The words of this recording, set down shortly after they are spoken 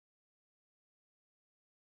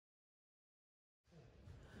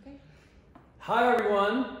Hi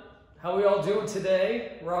everyone, how are we all doing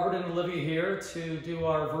today? Robert and Olivia here to do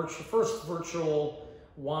our first virtual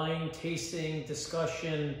wine tasting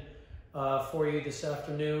discussion for you this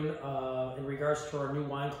afternoon in regards to our new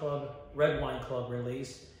wine club, Red Wine Club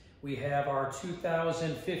release. We have our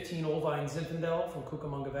 2015 Old Vine Zinfandel from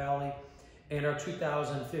Cucamonga Valley and our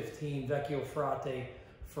 2015 Vecchio Frate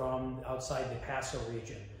from outside the Paso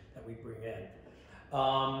region that we bring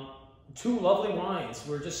in. Two lovely wines.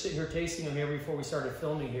 We're just sitting here tasting them here before we started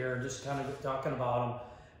filming here and just kind of talking about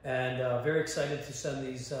them. And very excited to send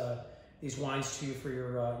these wines to you for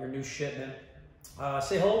your new shipment.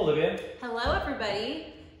 Say hello, Olivia. Hello,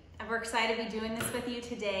 everybody. We're excited to be doing this with you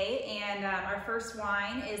today. And our first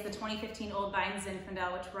wine is the 2015 Old Vine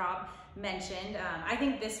Zinfandel, which Rob mentioned. I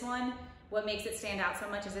think this one, what makes it stand out so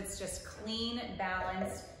much is it's just clean,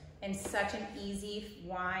 balanced, and such an easy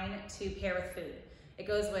wine to pair with food. It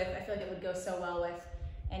goes with, I feel like it would go so well with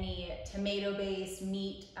any tomato-based,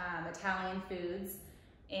 meat, Italian foods.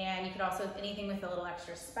 And you could also, anything with a little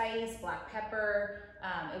extra spice, black pepper,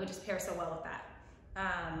 it would just pair so well with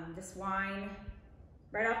that. This wine,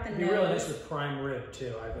 right off the nose. It'd be really nice with prime rib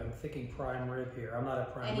too. I'm thinking prime rib here. I'm not a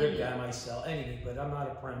prime rib guy myself, but I'm not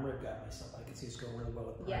a prime rib guy myself. I can see it's going really well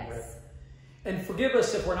with prime rib. And forgive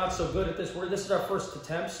us if we're not so good at this. This is our first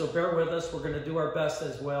attempt, so bear with us. We're going to do our best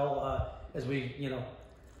as well as we,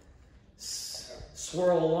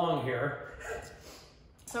 swirl along here.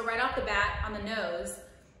 So right off the bat, on the nose,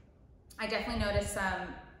 I definitely noticed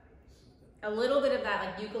a little bit of that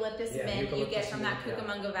like eucalyptus mint you get from that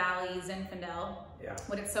Cucamonga Valley Zinfandel,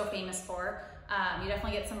 what it's so famous for. You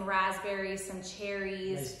definitely get some raspberries, some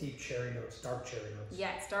cherries. Nice deep cherry notes, dark cherry notes.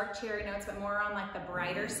 Yes, dark cherry notes, but more on like the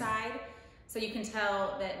brighter side. So you can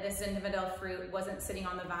tell that this Zinfandel fruit wasn't sitting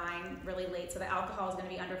on the vine really late, so the alcohol is going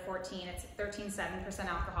to be under 14. It's 13.7%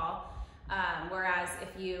 alcohol. Whereas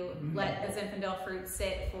if you let the Zinfandel fruit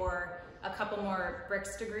sit for a couple more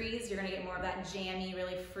Brix degrees, you're going to get more of that jammy,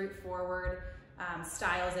 really fruit-forward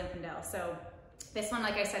style Zinfandel. So this one,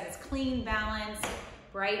 like I said, it's clean, balanced,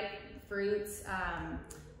 bright fruits.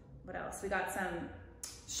 What else? We got some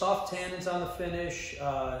soft tannins on the finish,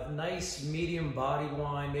 nice medium bodied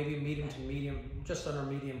wine, maybe medium to medium, just under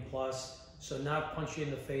medium plus. So not punchy in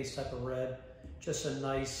the face type of red, just a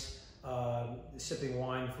nice sipping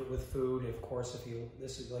wine with food. Of course,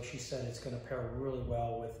 this is like she said, it's going to pair really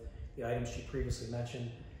well with the items she previously mentioned.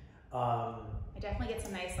 I definitely get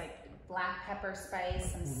some nice like black pepper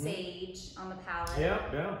spice, some sage on the palate.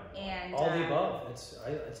 Yeah. And all the above.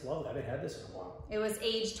 It's lovely. I haven't had this in a while. It was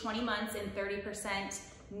aged 20 months in 30%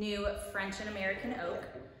 new French and American oak.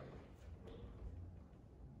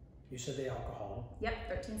 You said the alcohol.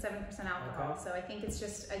 Yep, 13.7% alcohol. Okay. So I think it's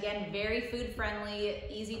just, again, very food friendly,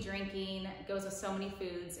 easy drinking, goes with so many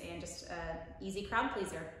foods, and just an easy crowd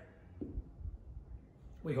pleaser.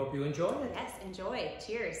 We hope you enjoy it. Yes, enjoy.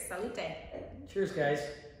 Cheers. Salute. Cheers, guys.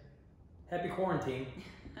 Happy quarantine.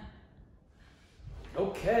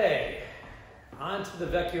 Okay, on to the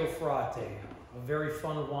Vecchio Frate. A very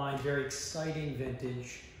fun wine, very exciting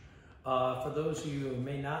vintage. For those of you who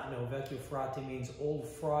may not know, Vecchio Frate means old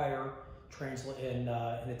friar in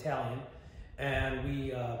Italian. And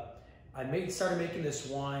I started making this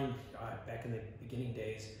wine back in the beginning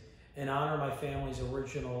days in honor of my family's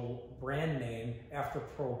original brand name after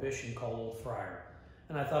Prohibition called Old Friar.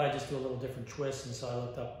 And I thought I'd just do a little different twist, and so I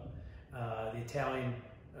looked up the Italian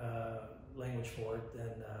language for it,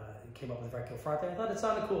 and it came up with Vecchio Frate. I thought it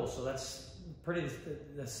sounded cool, so that's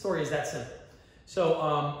the story is that simple.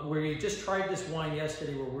 So we just tried this wine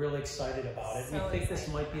yesterday. We're really excited about it. We think this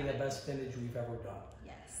might be the best vintage we've ever done.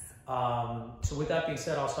 Yes. So with that being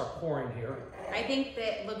said, I'll start pouring here. I think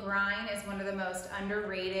that Lagrein is one of the most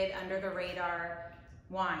underrated, under the radar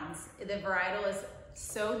wines. The varietal is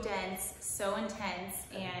so dense, so intense,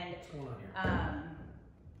 and what's going on here?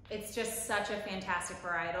 It's just such a fantastic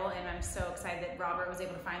varietal, and I'm so excited that Robert was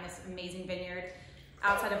able to find this amazing vineyard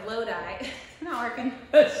outside of Lodi. It's not working.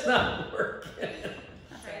 It's not working.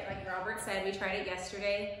 That's right, like Robert said, we tried it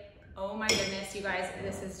yesterday. Oh my goodness, you guys,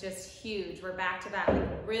 this is just huge. We're back to that like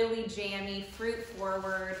really jammy, fruit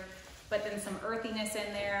forward, but then some earthiness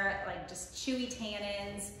in there, like just chewy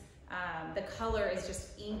tannins. The color is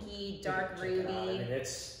just inky, dark ruby. I mean,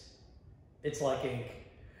 it's like ink.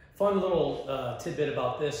 Fun little tidbit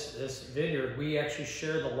about this vineyard. We actually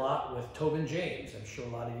shared the lot with Tobin James. I'm sure a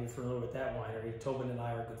lot of you are familiar with that winery. Tobin and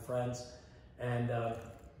I are good friends. And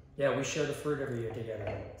yeah, we share the fruit every year together.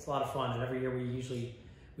 It's a lot of fun. And every year we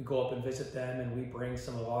go up and visit them, and we bring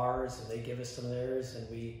some of ours, and they give us some of theirs, and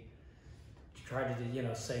we try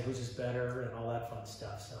to say whose is better and all that fun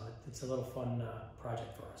stuff. So it's a little fun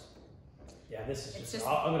project for us. Yeah, this is It's just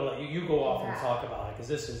I'm going to let you go off and talk about it because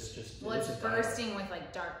this is just. Well, it's bursting with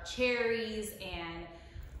like dark cherries and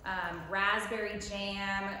raspberry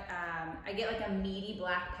jam. I get like a meaty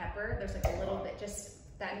black pepper. There's like a little bit, just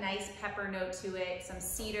that nice pepper note to it. Some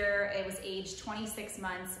cedar. It was aged 26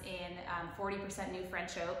 months in 40% new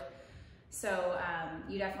French oak. So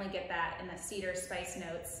you definitely get that in the cedar spice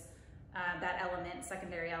notes. That element,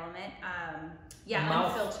 secondary element. Yeah,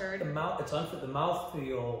 unfiltered. The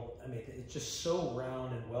mouthfeel, I mean, it's just so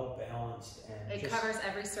round and well balanced, and it covers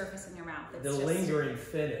every surface in your mouth. It's the lingering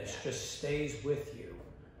finish just stays with you.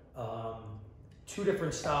 2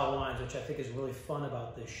 different style wines, which I think is really fun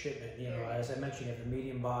about this shipment. You know, as I mentioned, you have the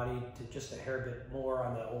medium bodied to just a hair bit more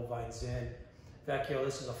on the Old Vine Zin. Vecchio,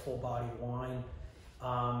 this is a full bodied wine.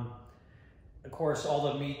 Of course,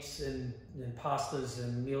 all the meats and pastas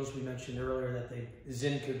and meals we mentioned earlier that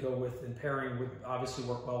Zin could go with, and pairing would obviously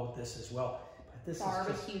work well with this as well. But this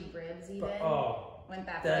barbecued ribs even. Wouldn't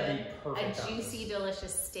that be perfect? A juicy,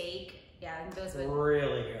 delicious steak. Yeah, those would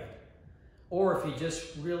really good. Or if you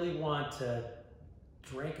just really want to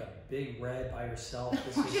drink a big red by yourself,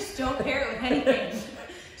 this is just don't pair it with anything.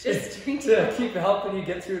 Just drink to keep helping you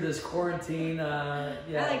get through this quarantine. Yeah,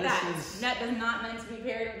 I like that. That is not meant to be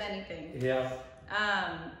paired with anything. Yeah.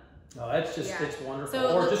 No, that's just it's wonderful.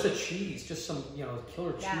 So or just a cheese, just some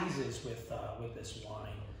killer cheeses with this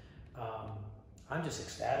wine. I'm just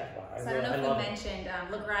ecstatic about it. So I don't know if we mentioned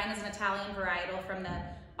Lagrein is an Italian varietal from the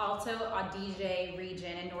Alto Adige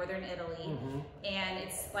region in northern Italy, and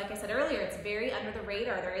it's, like I said earlier, it's very under the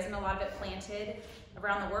radar. There isn't a lot of it planted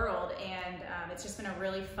around the world, and it's just been a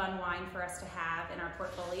really fun wine for us to have in our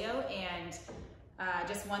portfolio, and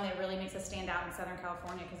just one that really makes us stand out in Southern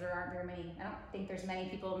California because there aren't very many. I don't think there's many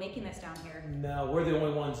people making this down here. No, we're the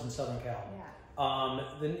only ones in Southern Cal. Yeah.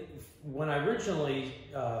 When I originally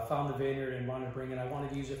found the vineyard and wanted to bring it, I wanted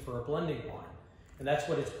to use it for a blending wine, and that's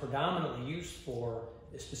what it's predominantly used for,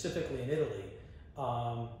 specifically in Italy.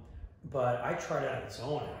 But I tried it on its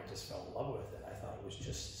own and I just fell in love with it. I thought it was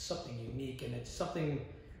just something unique, and it's something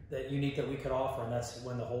unique that we could offer, and that's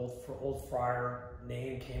when the whole Old Friar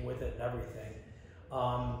name came with it and everything.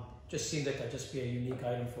 Just seemed like that'd just be a unique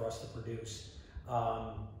item for us to produce.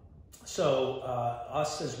 So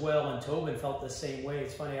us as well, and Tobin felt the same way.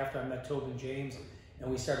 It's funny, after I met Tobin James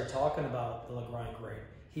and we started talking about the Lagrein grape,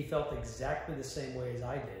 he felt exactly the same way as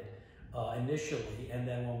I did initially, and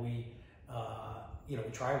then when we we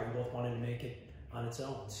tried it, we both wanted to make it on its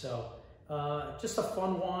own. So just a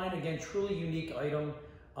fun wine, again, truly unique item.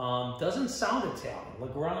 Doesn't sound Italian.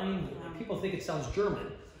 Lagrein, people think it sounds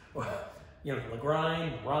German.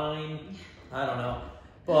 Lagrein, Rhine, I don't know,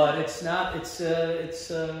 but it's not. It's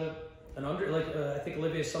an I think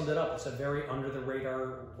Olivia summed it up. It's a very under the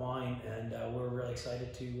radar wine, and we're really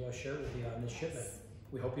excited to share it with you on this shipment.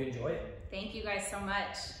 We hope you enjoy it. Thank you guys so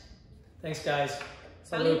much. Thanks, guys.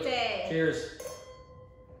 Salute. Cheers.